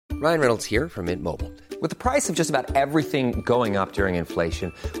Ryan Reynolds here from Mint Mobile. With the price of just about everything going up during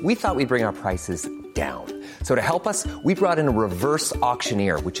inflation, we thought we'd bring our prices down. So to help us, we brought in a reverse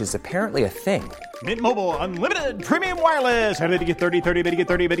auctioneer, which is apparently a thing. Mint Mobile Unlimited Premium Wireless. How to get 30, 30, bit to get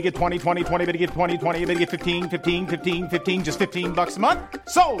 30, bit to get 20, 20, 20, bit to get 20, 20, bit to get 15, 15, 15, 15, just $15 a month?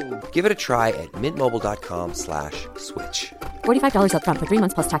 Sold! Give it a try at mintmobile.com/switch. $45 up front for 3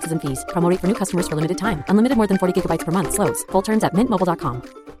 months plus taxes and fees. Promo rate for new customers for limited time. Unlimited more than 40 gigabytes per month. Slows full terms at mintmobile.com.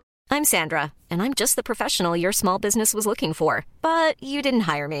 I'm Sandra, and I'm just the professional your small business was looking for. But you didn't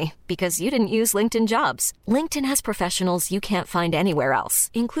hire me because you didn't use LinkedIn Jobs. LinkedIn has professionals you can't find anywhere else,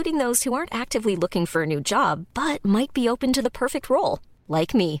 including those who aren't actively looking for a new job, but might be open to the perfect role,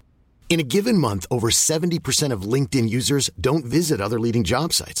 like me. In a given month, over 70% of LinkedIn users don't visit other leading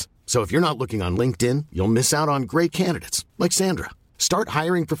job sites. So if you're not looking on LinkedIn, you'll miss out on great candidates like Sandra. Start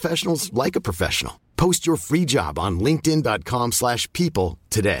hiring professionals like a professional. Post your free job on linkedin.com/people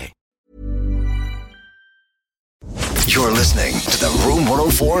today. You're listening to the Room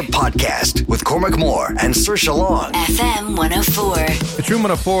 104 podcast with Cormac Moore and Saoirse Long. FM 104. It's Room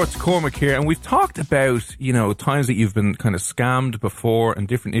 104, it's Cormac here, and we've talked about, times that you've been kind of scammed before and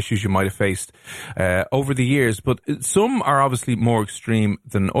different issues you might have faced over the years, but some are obviously more extreme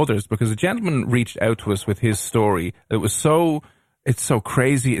than others, because a gentleman reached out to us with his story. It's so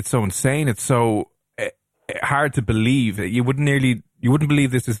crazy, it's so insane, it's so hard to believe. You wouldn't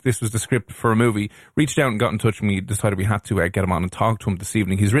believe this was the script for a movie. Reached out and got in touch with me, decided we had to get him on and talk to him this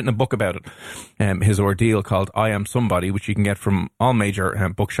evening. He's written a book about it, his ordeal, called I Am Somebody, which you can get from all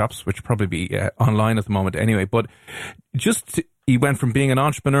major bookshops, which will probably be online at the moment anyway. But he went from being an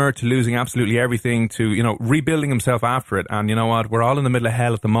entrepreneur to losing absolutely everything to, rebuilding himself after it. And you know what? We're all in the middle of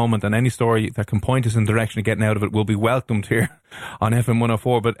hell at the moment, and any story that can point us in the direction of getting out of it will be welcomed here on FM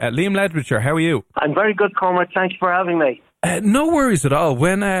 104. But Liam Ledwidger, how are you? I'm very good, Cormac. Thank you for having me. No worries at all.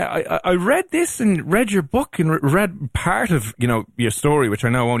 When I read this and read your book and read part of, your story, which I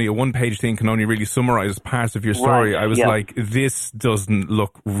know only a one-page thing can only really summarize parts of your story, right, I was like, this doesn't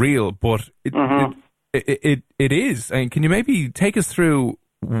look real, but it is. And can you maybe take us through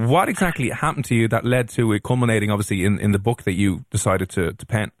what exactly happened to you that led to it culminating, obviously, in the book that you decided to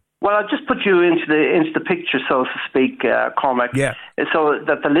pen? Well, I'll just put you into the picture, so to speak, Cormac, so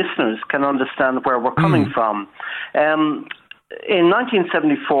that the listeners can understand where we're coming from. In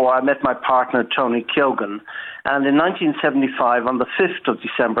 1974, I met my partner, Tony Keoghan, and in 1975, on the 5th of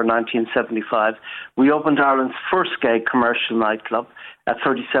December 1975, we opened Ireland's first gay commercial nightclub at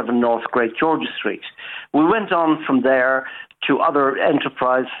 37 North Great George Street. We went on from there to other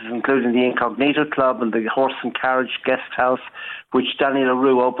enterprises, including the Incognito Club and the Horse and Carriage Guest House, which Danny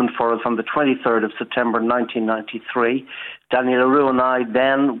LaRue opened for us on the 23rd of September 1993. Danny LaRue and I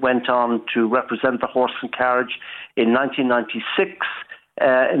then went on to represent the Horse and Carriage in 1996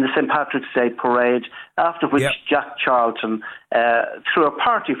 in the St. Patrick's Day Parade, after which Jack Charlton threw a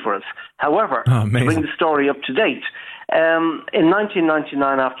party for us. However, to bring the story up to date, in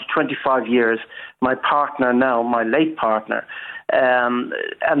 1999, after 25 years, my partner now, my late partner, and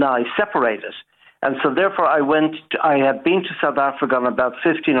I separated. And so therefore I had been to South Africa on about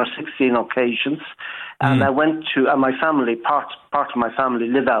 15 or 16 occasions, and I went to, and my family, part of my family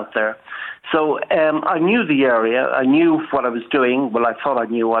live out there. So I knew the area, I knew what I was doing, well I thought I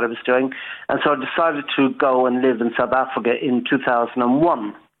knew what I was doing, and so I decided to go and live in South Africa in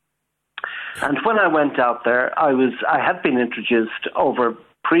 2001. And when I went out there, I had been introduced over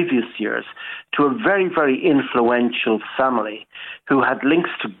previous years to a very, very influential family who had links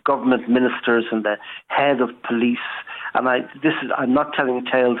to government ministers and the head of police. And I'm not telling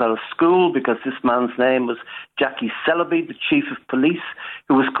tales out of school, because this man's name was Jackie Celebi, the chief of police,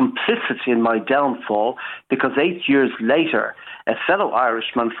 who was complicit in my downfall, because 8 years later, a fellow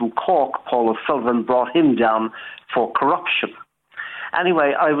Irishman from Cork, Paul O'Sullivan, brought him down for corruption.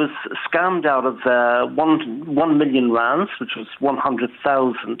 Anyway, I was scammed out of 1 million rands, which was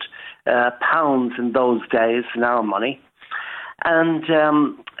 100,000 pounds in those days, in our money. And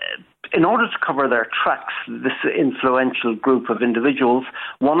in order to cover their tracks, this influential group of individuals,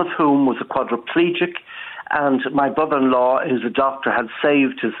 one of whom was a quadriplegic, and my brother-in-law, who's a doctor, had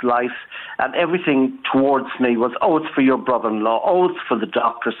saved his life, and everything towards me was, it's for your brother-in-law, it's for the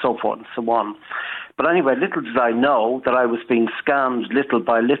doctor, so forth and so on. But anyway, little did I know that I was being scammed little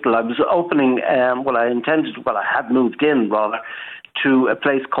by little. I was opening, I had moved in, rather, to a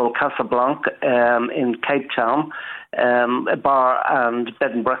place called Casablanca in Cape Town, a bar and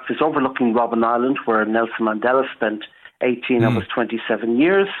bed and breakfast overlooking Robben Island, where Nelson Mandela spent 18 of his 27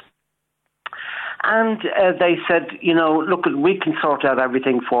 years. And they said, look, we can sort out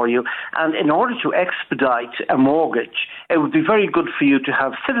everything for you. And in order to expedite a mortgage, it would be very good for you to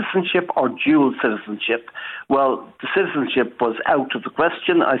have citizenship or dual citizenship. Well, the citizenship was out of the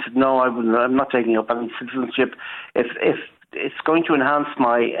question. I said, no, I'm not taking up any citizenship. If it's going to enhance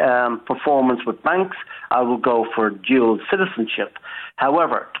my performance with banks, I will go for dual citizenship.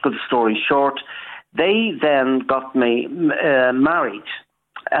 However, to cut the story short, they then got me married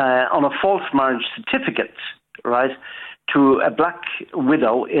on a false marriage certificate, right, to a black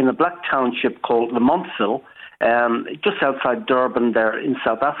widow in a black township called Lamontville, just outside Durban there in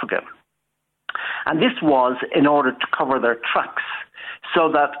South Africa. And this was in order to cover their tracks,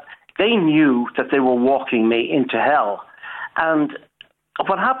 so that they knew that they were walking me into hell. And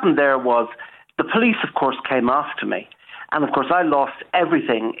what happened there was the police, of course, came after me. And, of course, I lost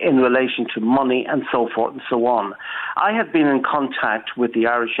everything in relation to money and so forth and so on. I had been in contact with the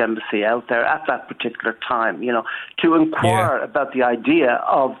Irish Embassy out there at that particular time, to inquire about the idea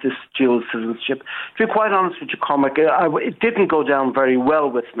of this dual citizenship. To be quite honest with you, Cormac, it didn't go down very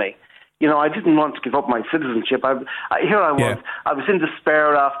well with me. I didn't want to give up my citizenship. I was in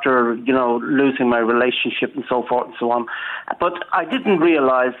despair after, losing my relationship and so forth and so on. But I didn't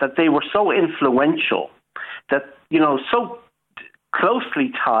realize that they were so influential, that, so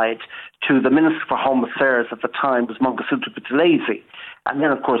closely tied to the Minister for Home Affairs at the time was Mangosuthu Buthelezi. And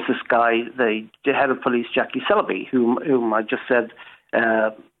then, of course, this guy, the head of police, Jackie Selby, whom I just said,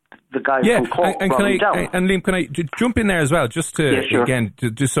 the guy from Cork brought him down. And Liam, can I jump in there as well, just to, sure. again,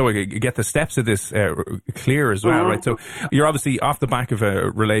 just so I get the steps of this clear as well, right? So you're obviously off the back of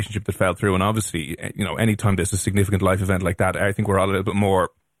a relationship that fell through, and obviously, anytime there's a significant life event like that, I think we're all a little bit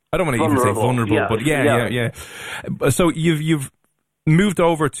more, I don't want to even say vulnerable, but yeah. So you've moved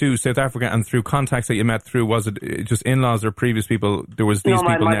over to South Africa, and through contacts that you met through, was it just in-laws or previous people? There was these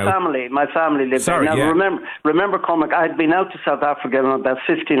people my now. My family lived there. Now, remember, Cormac, I'd been out to South Africa on about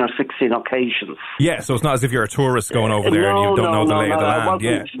 15 or 16 occasions. Yeah, so it's not as if you're a tourist going over there and you don't know the lay of the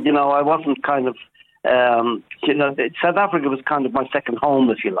land. I wasn't kind of. South Africa was kind of my second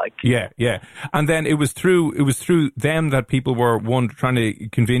home, if you like. Yeah. And then it was through them that people were trying to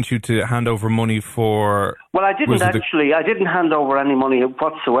convince you to hand over money for. Well, I didn't actually. I didn't hand over any money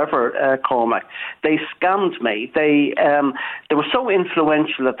whatsoever, Cormac. They scammed me. They were so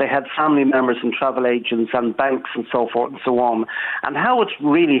influential that they had family members and travel agents and banks and so forth and so on. And how it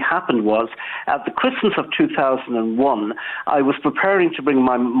really happened was, at the Christmas of 2001, I was preparing to bring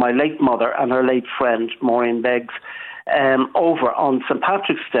my late mother and her late friend, Maureen Beggs, over on St.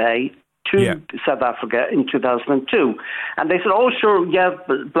 Patrick's Day to South Africa in 2002. And they said, sure,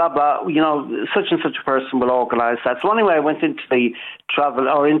 blah, blah, such and such a person will organise that. So anyway, I went into the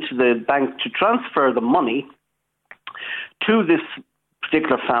into the bank to transfer the money to this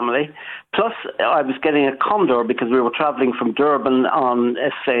particular family. Plus, I was getting a condor because we were travelling from Durban on,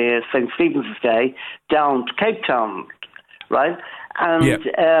 St. Stephen's Day down to Cape Town, right? And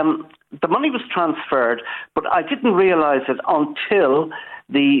the money was transferred, but I didn't realise it until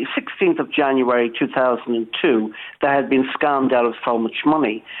the 16th of January 2002, they had been scammed out of so much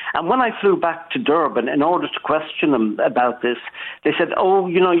money. And when I flew back to Durban in order to question them about this, they said,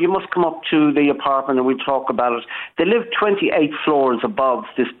 you must come up to the apartment and we'll talk about it. They lived 28 floors above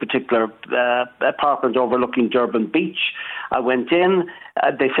this particular apartment overlooking Durban Beach. I went in.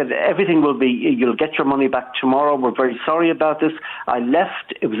 They said, you'll get your money back tomorrow. We're very sorry about this. I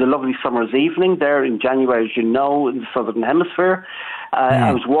left. It was a lovely summer's evening there in January, as you know, in the Southern Hemisphere.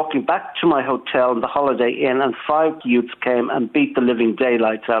 I was walking back to my hotel in the Holiday Inn, and 5 youths came and beat the living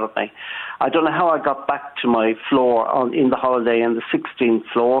daylights out of me. I don't know how I got back to my floor in the Holiday Inn, the 16th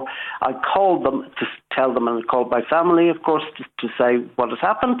floor. I called them to tell them, and I called my family, of course, to say what has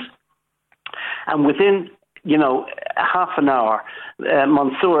happened. And within half an hour,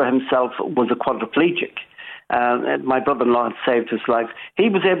 Mansour himself was a quadriplegic. My brother-in-law had saved his life. He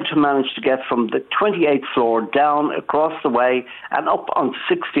was able to manage to get from the 28th floor down across the way and up on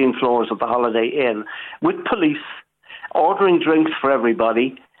 16 floors of the Holiday Inn with police ordering drinks for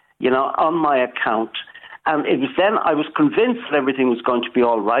everybody, on my account. And it was then I was convinced that everything was going to be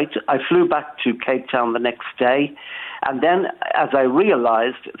all right. I flew back to Cape Town the next day. And then as I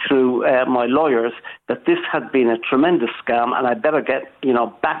realized through my lawyers that this had been a tremendous scam and I better get,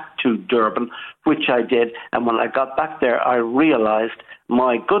 back to Durban, which I did. And when I got back there, I realized,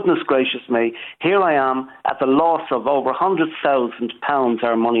 my goodness gracious me, here I am at the loss of over £100,000,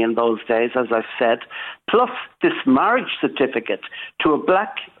 our money in those days, as I said, plus this marriage certificate to a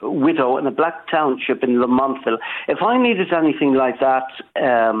black widow in a black township in Lamontville. If I needed anything like that,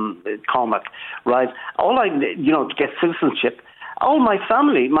 Cormac, right, all I, to get citizenship, all my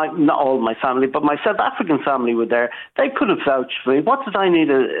family, not all my family, but my South African family were there. They could have vouched for me. What did I need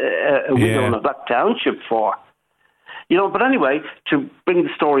a widow in a black township for? You know, but anyway, to bring the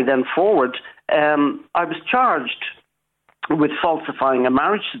story then forward, I was charged with falsifying a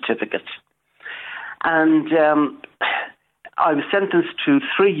marriage certificate. And I was sentenced to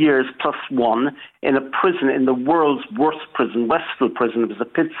 3 years plus 1 in a prison, in the world's worst prison, Westfield Prison. It was the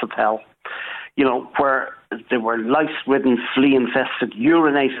pits of hell, you know, where there were lice-ridden, flea-infested,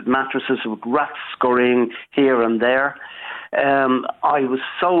 urinated mattresses with rats scurrying here and there. I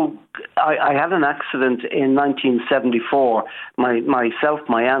had an accident in 1974. Myself,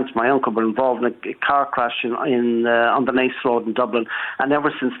 my aunt, my uncle were involved in a car crash on the Naas Road in Dublin, and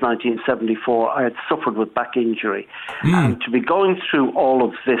ever since 1974 I had suffered with back injury. And to be going through all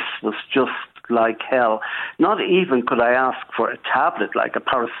of this was just like hell. Not even could I ask for a tablet like a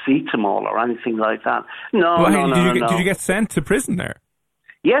paracetamol or anything like that. No. Did you get sent to prison there?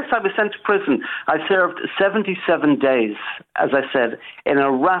 Yes, I was sent to prison. I served 77 days, as I said, in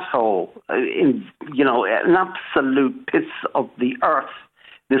a rat hole, in, you know, an absolute pits of the earth.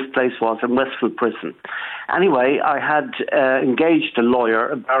 This place was in Westfield Prison. Anyway, I had engaged a lawyer,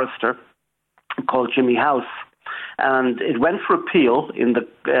 a barrister, called Jimmy House, and it went for appeal in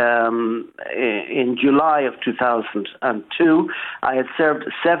July of 2002. I had served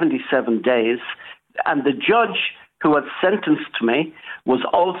 77 days, and the judge who had sentenced me was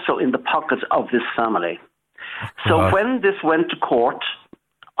also in the pocket of this family. So when this went to court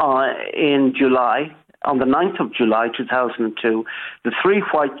in July, on the 9th of July 2002, the 3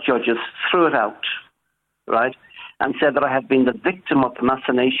 white judges threw it out, right, and said that I had been the victim of the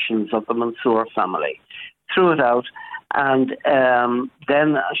machinations of the Mansour family. Threw it out, and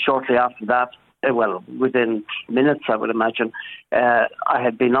then shortly after that, within minutes, I would imagine, I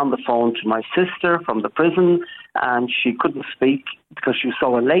had been on the phone to my sister from the prison, and she couldn't speak because she was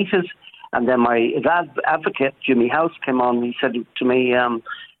so elated. And then my advocate, Jimmy House, came on and he said to me,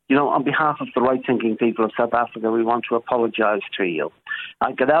 you know, on behalf of the right-thinking people of South Africa, we want to apologise to you.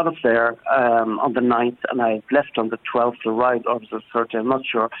 I got out of there on the 9th, and I left on the 12th, or was the 30th, I'm not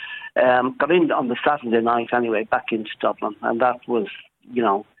sure. Got in on the Saturday night anyway, back into Dublin. And that was, you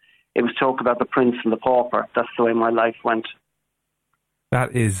know, it was talk about the prince and the pauper. That's the way my life went.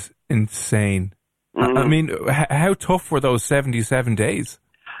 That is insane. Mm-hmm. I mean, how tough were those 77 days?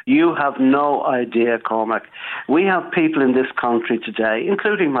 You have no idea, Cormac. We have people in this country today,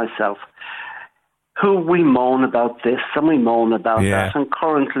 including myself, who we moan about this and we moan about that. And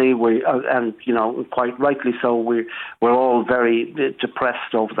currently, and you know, quite rightly so, we're all very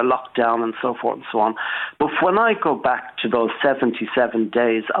depressed over the lockdown and so forth and so on. But when I go back to those 77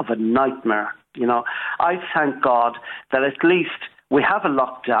 days of a nightmare, you know, I thank God that at least we have a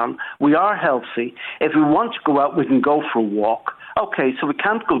lockdown. We are healthy. If we want to go out, we can go for a walk. Okay, so we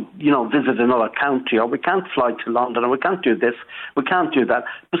can't go, you know, visit another county, or we can't fly to London, or we can't do this, we can't do that.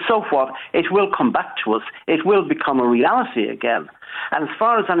 But so what? It will come back to us. It will become a reality again. And as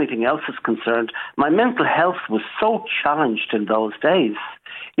far as anything else is concerned, my mental health was so challenged in those days.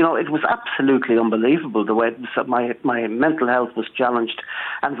 You know, it was absolutely unbelievable the way it was, my mental health was challenged.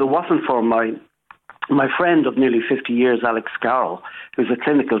 And if it wasn't for my friend of nearly 50 years, Alex Carroll, who's a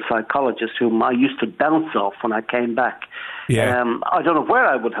clinical psychologist whom I used to bounce off when I came back. I don't know where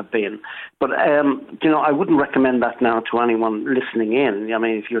I would have been, but, you know, I wouldn't recommend that now to anyone listening in. I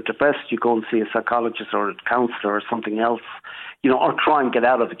mean, if you're depressed, you go and see a psychologist or a counsellor or something else, you know, or try and get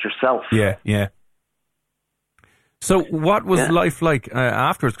out of it yourself. Yeah. So what was life like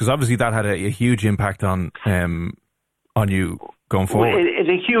afterwards? Because obviously that had a huge impact on you going forward. It's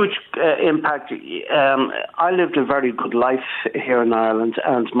a huge impact. I lived a very good life here in Ireland,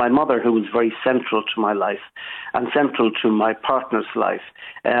 and my mother, who was very central to my life and central to my partner's life,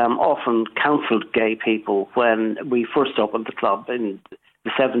 often counselled gay people when we first opened the club in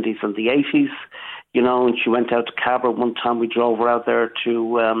the 70s and the 80s. You know, and she went out to Cabra one time. We drove her out there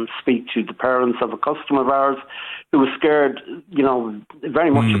to speak to the parents of a customer of ours who was scared, you know, very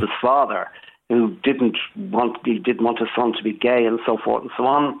much of his father, who didn't want his son to be gay and so forth and so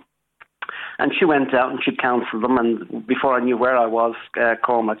on. And she went out and she counselled them, and before I knew where I was,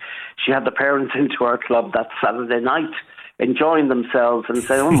 Cormac, she had the parents into our club that Saturday night, enjoying themselves and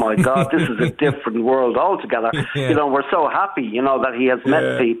saying, oh my God, this is a different world altogether. You know, we're so happy, you know, that he has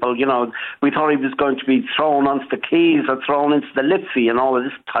met people. You know, we thought he was going to be thrown onto the Keys or thrown into the Liffey and all of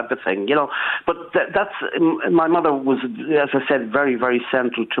this type of thing, you know. But that's, my mother was, as I said, very, very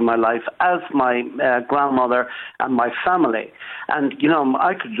central to my life, as my grandmother and my family. And, you know,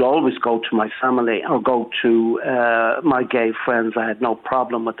 I could always go to my family or go to my gay friends. I had no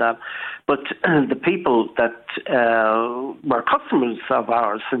problem with that. But the people that were customers of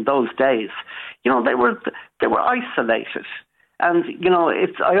ours in those days, you know, they were isolated. And, you know,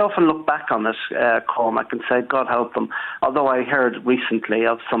 I often look back on it, Cormac, and say, God help them. Although I heard recently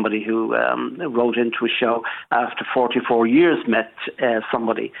of somebody who wrote into a show after 44 years met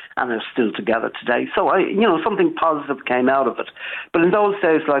somebody and are still together today. So, something positive came out of it. But in those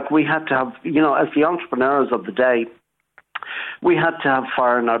days, like, we had to have, you know, as the entrepreneurs of the day, we had to have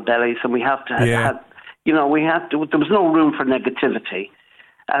fire in our bellies, and we have to have, you know, there was no room for negativity.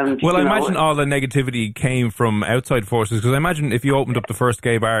 And, well, I imagine all the negativity came from outside forces, because I imagine if you opened up the first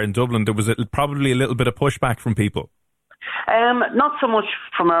gay bar in Dublin, there was probably a little bit of pushback from people. Not so much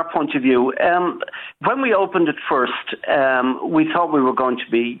from our point of view. When we opened it first, we thought we were going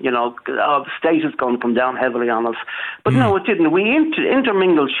to be, you know, the state is going to come down heavily on us. But no, it didn't. We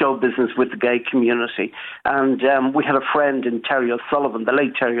intermingled show business with the gay community. And we had a friend in Terry O'Sullivan, the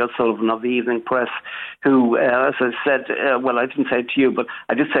late Terry O'Sullivan of the Evening Press, who, as I said, well, I didn't say it to you, but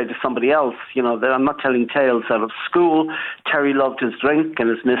I did say to somebody else, you know, that I'm not telling tales out of school. Terry loved his drink and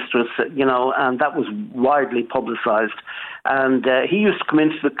his mistress, you know, and that was widely publicised. And he used to come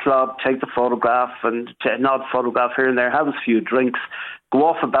into the club, take the photograph, and an odd photograph here and there, have a few drinks, go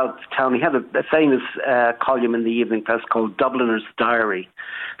off about town. He had a famous column in the Evening Press called Dubliner's Diary.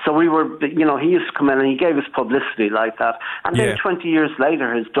 So we were, you know, he used to come in and he gave us publicity like that. And then 20 years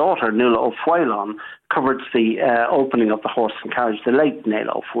later, his daughter, Nuala O'Foylan, covered the opening of the Horse and Carriage, the late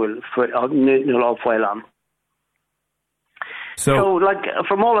Nuala O'Foylan. So, like,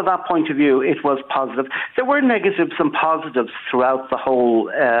 from all of that point of view, it was positive. There were negatives and positives throughout the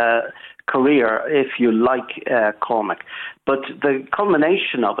whole career, if you like, Cormac. But the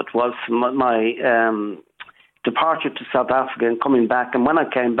culmination of it was my departure to South Africa and coming back. And when I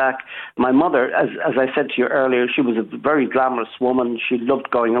came back, my mother, as I said to you earlier, she was a very glamorous woman. She loved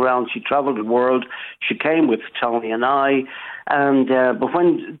going around. She travelled the world. She came with Tony and I. And but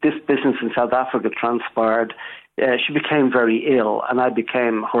when this business in South Africa transpired, she became very ill, and I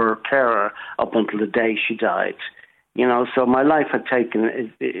became her carer up until the day she died. You know, so my life had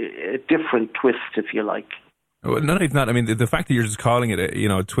taken a different twist, if you like. Well, not even that. I mean, the fact that you're just calling it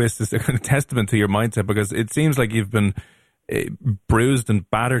a twist is a kind of testament to your mindset, because it seems like you've been bruised and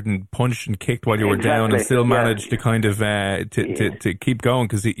battered and punched and kicked while you were down, and still managed to kind of to keep going,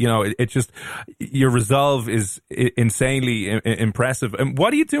 because you know it just, your resolve is insanely impressive. And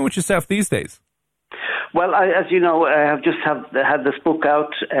what are you doing with yourself these days? Well, as you know, I have just had this book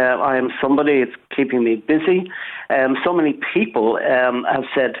out, I Am Somebody. It's keeping me busy. So many people have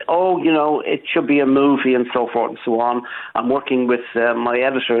said, oh, you know, it should be a movie and so forth and so on. I'm working with my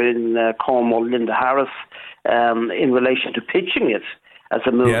editor in Cornwall, Linda Harris, in relation to pitching it as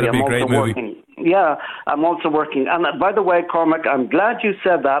a movie. Yeah, it'd be a great movie. Yeah, I'm also working. And by the way, Cormac, I'm glad you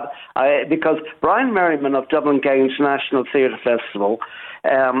said that, because Brian Merriman of Dublin Gay International Theatre Festival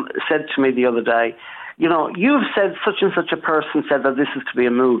said to me the other day, you know, you've said such and such a person said that this is to be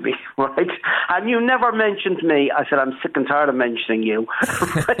a movie, right? And you never mentioned me. I said, I'm sick and tired of mentioning you.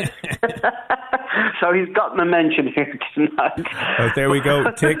 So he's gotten a mention here tonight. Oh, there we go,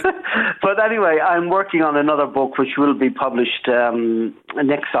 tick. But anyway, I'm working on another book which will be published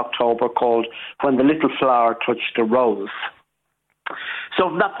next October, called When the Little Flower Touched the Rose. So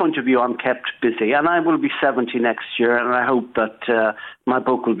from that point of view, I'm kept busy. And I will be 70 next year, and I hope that my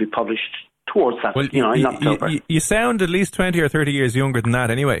book will be published towards that, well, in October. You sound at least 20 or 30 years younger than that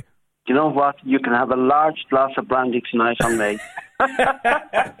anyway. You know what? You can have a large glass of brandy tonight on me.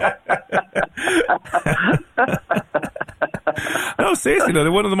 No, seriously, they're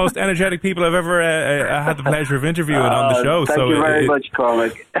one of the most energetic people I've ever had the pleasure of interviewing on the show. Thank you very much,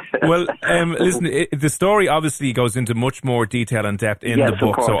 Cormac. Well, listen, the story obviously goes into much more detail and depth in the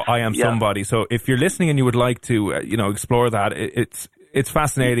book, so I Am Somebody. So if you're listening and you would like to, explore that, it's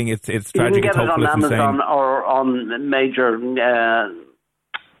fascinating, it's tragic, it's hopeful, it's insane. You can get it on Amazon or on major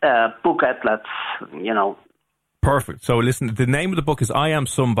book outlets, Perfect. So listen, the name of the book is I Am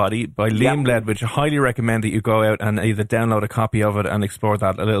Somebody by Liam Ledwidge. I highly recommend that you go out and either download a copy of it and explore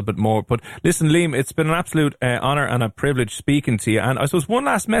that a little bit more. But listen, Liam, it's been an absolute honour and a privilege speaking to you. And I suppose one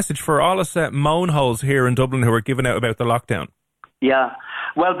last message for all us moanholes here in Dublin who are giving out about the lockdown. Yeah.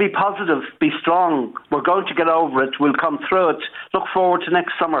 Well, be positive, be strong. We're going to get over it. We'll come through it. Look forward to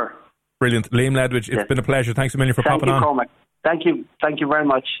next summer. Brilliant. Liam Ledwidge, it's been a pleasure. Thanks a million for popping on. Cormac. Thank you. Thank you very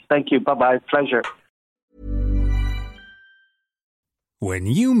much. Thank you. Bye-bye. Pleasure. When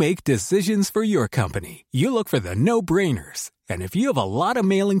you make decisions for your company, you look for the no-brainers. And if you have a lot of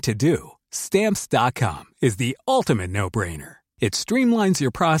mailing to do, Stamps.com is the ultimate no-brainer. It streamlines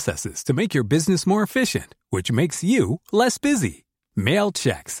your processes to make your business more efficient, which makes you less busy. Mail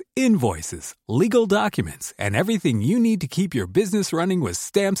checks, invoices, legal documents, and everything you need to keep your business running with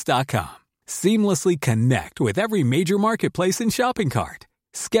Stamps.com. Seamlessly connect with every major marketplace and shopping cart.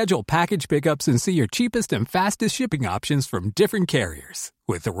 Schedule package pickups and see your cheapest and fastest shipping options from different carriers,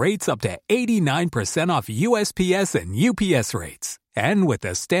 with rates up to 89% off USPS and UPS rates. And with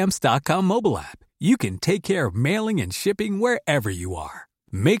the Stamps.com mobile app, you can take care of mailing and shipping wherever you are.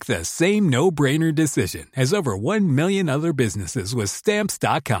 Make the same no-brainer decision as over 1 million other businesses with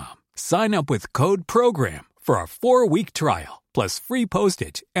Stamps.com. Sign up with code PROGRAM for a 4-week trial, plus free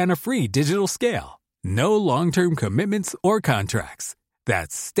postage and a free digital scale. No long-term commitments or contracts.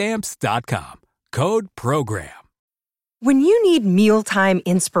 That's Stamps.com. Code PROGRAM. When you need mealtime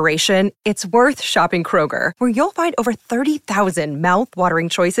inspiration, it's worth shopping Kroger, where you'll find over 30,000 mouth-watering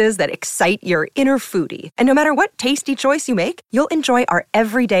choices that excite your inner foodie. And no matter what tasty choice you make, you'll enjoy our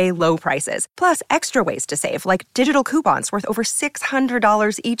everyday low prices, plus extra ways to save, like digital coupons worth over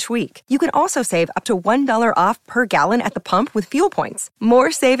 $600 each week. You can also save up to $1 off per gallon at the pump with fuel points.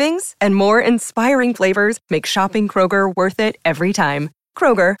 More savings and more inspiring flavors make shopping Kroger worth it every time.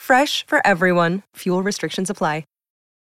 Kroger, fresh for everyone. Fuel restrictions apply.